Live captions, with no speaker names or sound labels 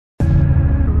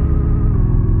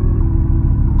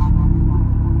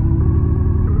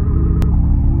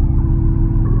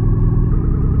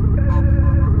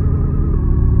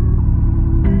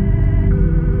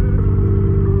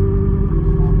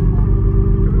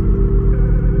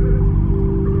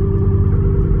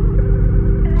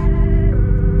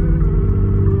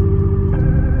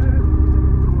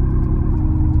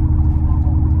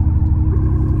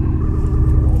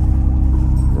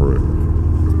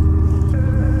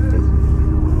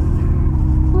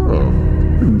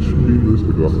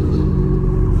justice.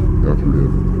 After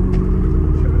him.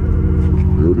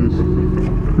 There it is.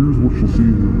 Here's what you'll see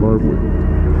in your driveway.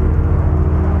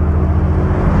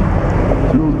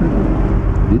 See those people?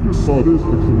 They just saw this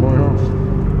next to my house.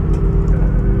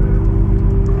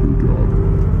 Good God.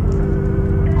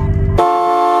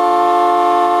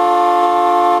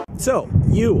 So,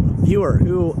 you, viewer,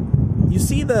 who you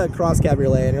see the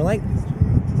CrossCabriolet and you're like,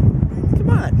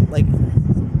 come on, like,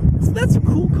 that's a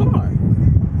cool car.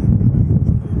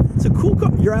 It's a cool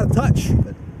car. You're out of touch.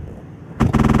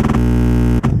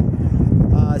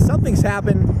 Something's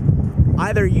happened.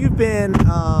 Either you've been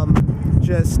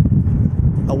just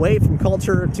away from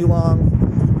culture too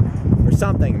long or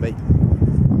something, but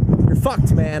you're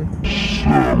fucked, man.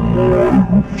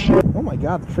 Oh my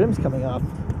God, the trim's coming off.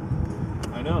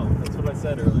 I know, that's what I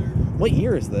said earlier. What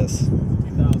year is this?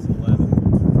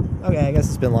 2011. Okay, I guess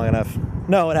it's been long enough.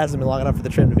 No, it hasn't been long enough for the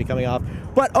trim to be coming off.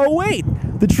 But, oh wait,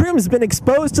 the trim's been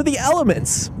exposed to the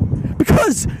elements.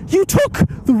 Because you took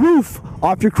the roof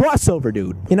off your crossover,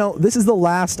 dude. You know, this is the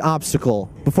last obstacle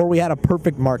before we had a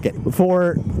perfect market.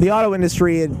 Before the auto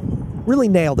industry had really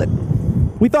nailed it.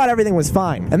 We thought everything was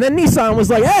fine. And then Nissan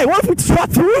was like, hey, what if we swap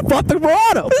the roof off the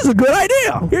Murano? This is a good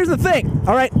idea. Here's the thing,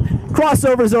 all right?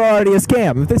 Crossovers are already a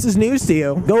scam. If this is news to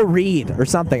you, go read or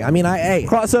something. I mean, hey,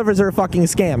 crossovers are a fucking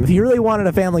scam. If you really wanted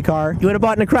a family car, you would have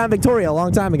bought a Crown Victoria a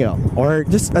long time ago. Or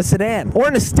just a sedan. Or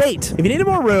an estate. If you needed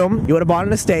more room, you would have bought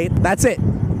an estate. That's it.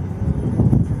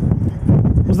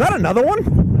 Was that another one? I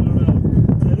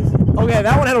don't know. Okay,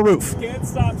 that one had a roof. I can't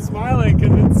stop smiling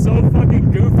because it's so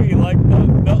fucking goofy. Like,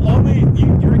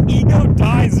 your ego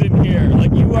dies in here.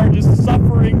 Like, you are just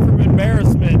suffering from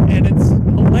embarrassment, and it's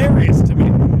hilarious to me.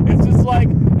 It's just like,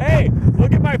 hey,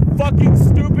 look at my fucking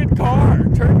stupid car.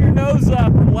 Turn your nose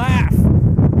up and laugh.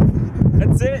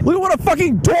 That's it. Look at what a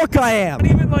fucking dork I am.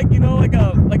 Not even like, you know, like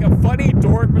a funny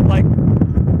dork, but like,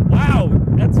 wow,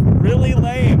 that's really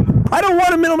lame. I don't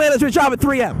want a middle management job at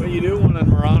 3M. But you do want a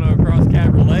Murano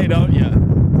CrossCabriolet, don't you?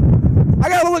 I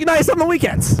gotta look nice on the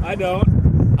weekends. I don't.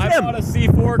 I bought a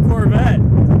C4 Corvette.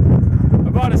 I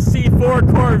bought a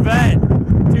C4 Corvette.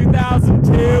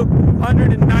 2002,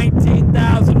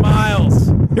 119,000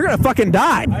 miles. You're gonna fucking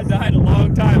die. I died a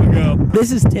long time ago.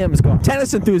 This is Tim's car.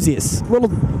 Tennis enthusiast. Little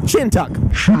chin tuck.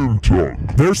 Chin tuck.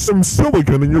 There's some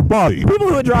silicon in your body. People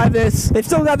who would drive this, they've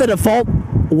still got the default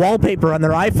wallpaper on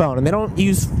their iPhone, and they don't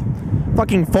use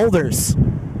fucking folders.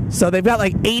 So they've got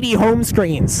like 80 home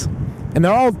screens, and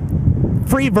they're all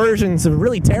free versions of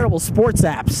really terrible sports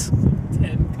apps.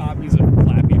 10 copies of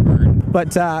Flappy Bird.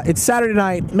 But it's Saturday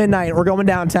night, midnight. We're going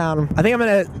downtown. I think I'm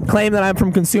going to claim that I'm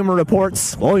from Consumer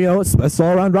Reports. Oh, you know, it's best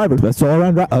all-around drivers. Best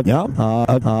all-around drivers. Yeah.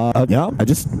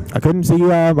 I couldn't see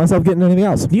myself getting anything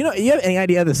else. Do you have any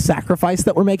idea of the sacrifice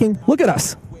that we're making? Look at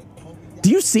us. Do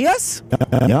you see us?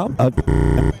 Yeah.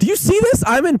 Do you see this?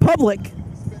 I'm in public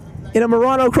in a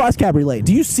Murano CrossCabriolet.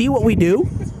 Do you see what we do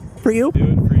for you? Do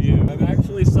it for you. I'm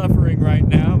actually suffering right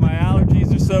now. My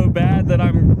allergies are so bad that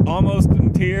I'm almost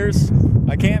in tears.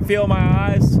 I can't feel my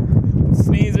eyes,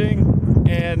 sneezing,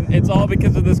 and it's all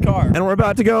because of this car. And we're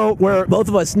about to go where both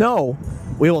of us know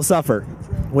we will suffer,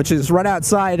 which is right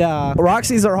outside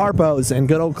Roxy's or Harpo's in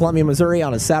good old Columbia, Missouri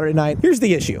on a Saturday night. Here's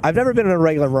the issue. I've never been in a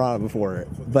regular Murano before,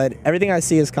 but everything I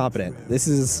see is competent. This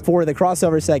is for the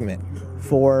crossover segment,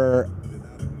 for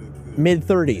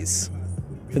mid-30s,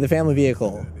 for the family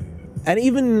vehicle. And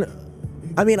even,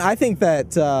 I mean, I think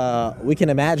that we can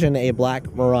imagine a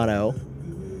black Murano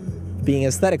being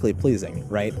aesthetically pleasing,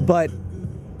 right? But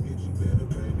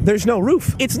there's no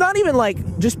roof. It's not even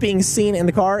like just being seen in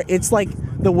the car. It's like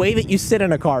the way that you sit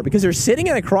in a car, because you're sitting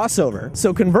in a crossover.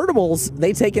 So convertibles,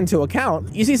 they take into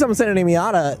account. You see someone sitting in a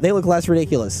Miata, they look less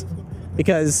ridiculous.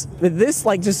 Because with this,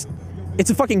 like, just, it's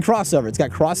a fucking crossover. It's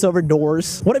got crossover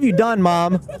doors. What have you done,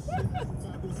 Mom?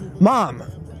 Mom,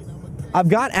 I've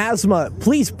got asthma.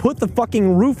 Please put the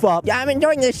fucking roof up. Yeah, I'm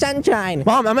enjoying the sunshine.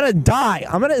 Mom, I'm gonna die.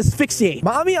 I'm gonna asphyxiate.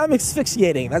 Mommy, I'm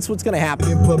asphyxiating. That's what's gonna happen.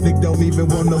 In public, don't even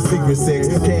want no secret sex.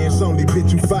 Cash only,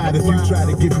 bitch, you fired if you try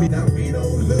to give me. Now we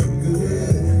don't look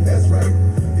good. That's right.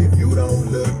 If you don't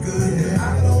look good, then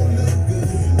I don't look good.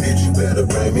 Bitch, you better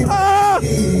bring me.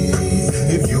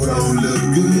 If you don't look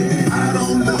good, then I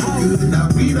don't look good. Now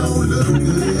we don't look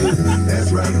good.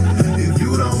 That's right. If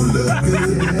you don't look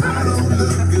good, then I don't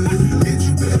look good. Bitch,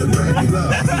 you better bring me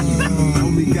love.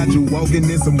 Only got you walking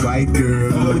in some white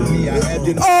girl.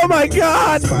 Oh my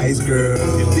God! Spice girl.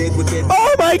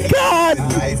 Oh my God!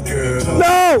 Life girl.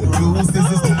 No!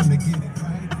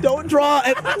 Don't draw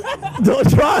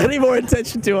any more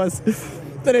attention to us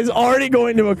than is already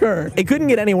going to occur. It couldn't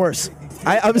get any worse.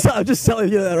 I'm just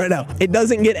telling you that right now. It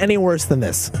doesn't get any worse than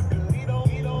this.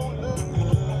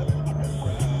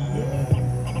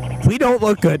 We don't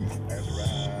look good.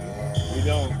 We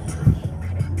don't.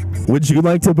 Would you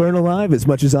like to burn alive as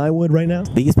much as I would right now?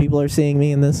 These people are seeing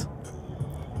me in this.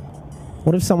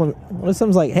 What if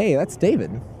someone's like, hey, that's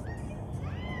David?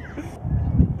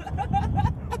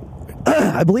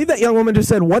 I believe that young woman just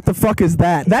said, what the fuck is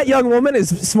that? That young woman is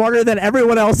smarter than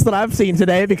everyone else that I've seen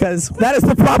today because that is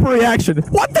the proper reaction.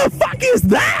 What the fuck is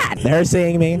that? They're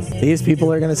seeing me. These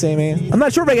people are going to see me. I'm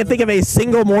not sure if I can think of a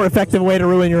single more effective way to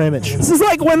ruin your image. This is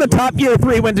like when the Top Gear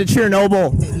 3 went to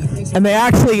Chernobyl and they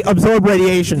actually absorb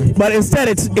radiation. But instead,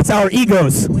 it's our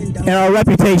egos and our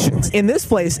reputations. In this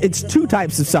place, it's two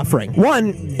types of suffering.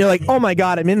 One, you're like, oh my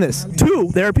God, I'm in this.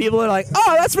 Two, there are people that are like,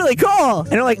 oh, that's really cool. And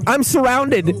they're like, I'm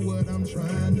surrounded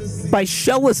by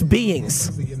shellless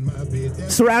beings.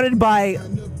 Surrounded by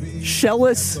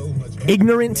shellless,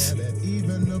 ignorant,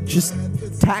 just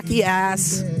tacky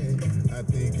ass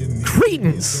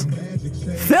cretins.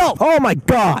 Filth. Oh my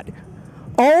God.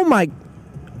 Oh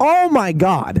my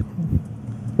God.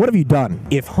 What have you done?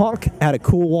 If Honk had a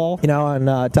cool wall, you know,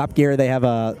 on Top Gear, they have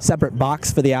a separate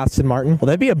box for the Aston Martin. Well,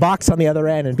 there'd be a box on the other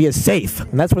end and be a safe.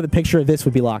 And that's where the picture of this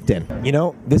would be locked in. You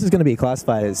know, this is going to be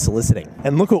classified as soliciting.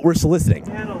 And look what we're soliciting.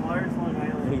 And a large Long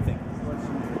Island. What do you think?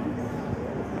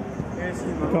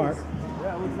 Car.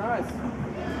 Yeah, it looks nice.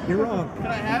 You're wrong. Can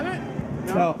I have it?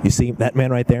 No. You see that man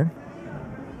right there?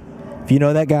 If you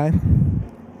know that guy,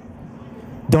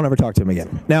 don't ever talk to him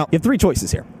again. Now, you have three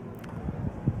choices here.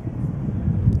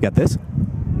 You got this,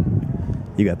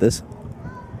 you got this,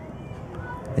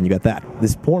 and you got that.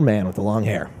 This poor man with the long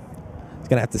hair is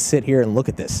going to have to sit here and look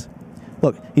at this.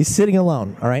 Look, he's sitting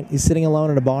alone, all right? He's sitting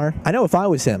alone in a bar. I know if I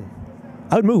was him,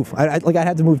 I would move. I'd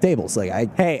have to move tables.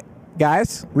 Hey,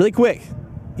 guys, really quick.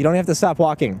 You don't have to stop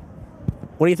walking.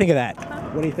 What do you think of that?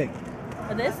 What do you think?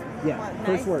 For this? Yeah, Nice.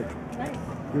 first word. Nice.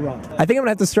 You're wrong. I think I'm going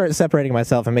to have to start separating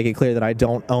myself and make it clear that I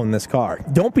don't own this car.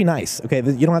 Don't be nice, okay?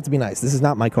 You don't have to be nice. This is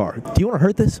not my car. Do you want to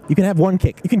hurt this? You can have one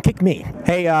kick. You can kick me.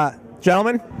 Hey,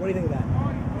 gentlemen. What do you think of that?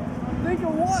 Think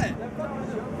of what? That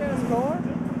fucking junk-ass car?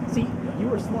 See, you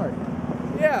were smart.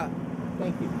 Yeah.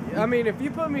 Thank you. I mean, if you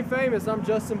put me famous, I'm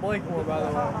Justin Blakemore, by the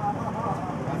way.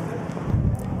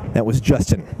 That was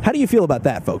Justin. How do you feel about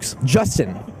that, folks?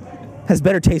 Justin has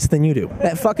better taste than you do.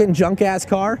 That fucking junk-ass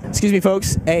car. Excuse me,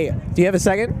 folks. Hey, do you have a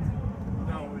second?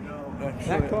 No.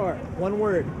 That car. One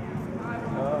word.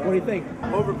 What do you think?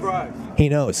 Overpriced. He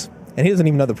knows. And he doesn't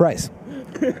even know the price.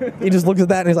 He just looks at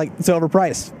that and he's like, it's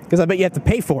overpriced. Because I bet you have to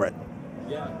pay for it.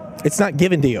 Yeah. It's not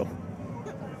given to you.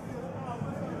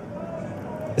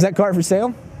 Is that car for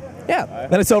sale? Yeah.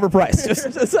 Then it's overpriced.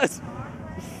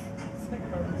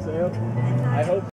 I hope.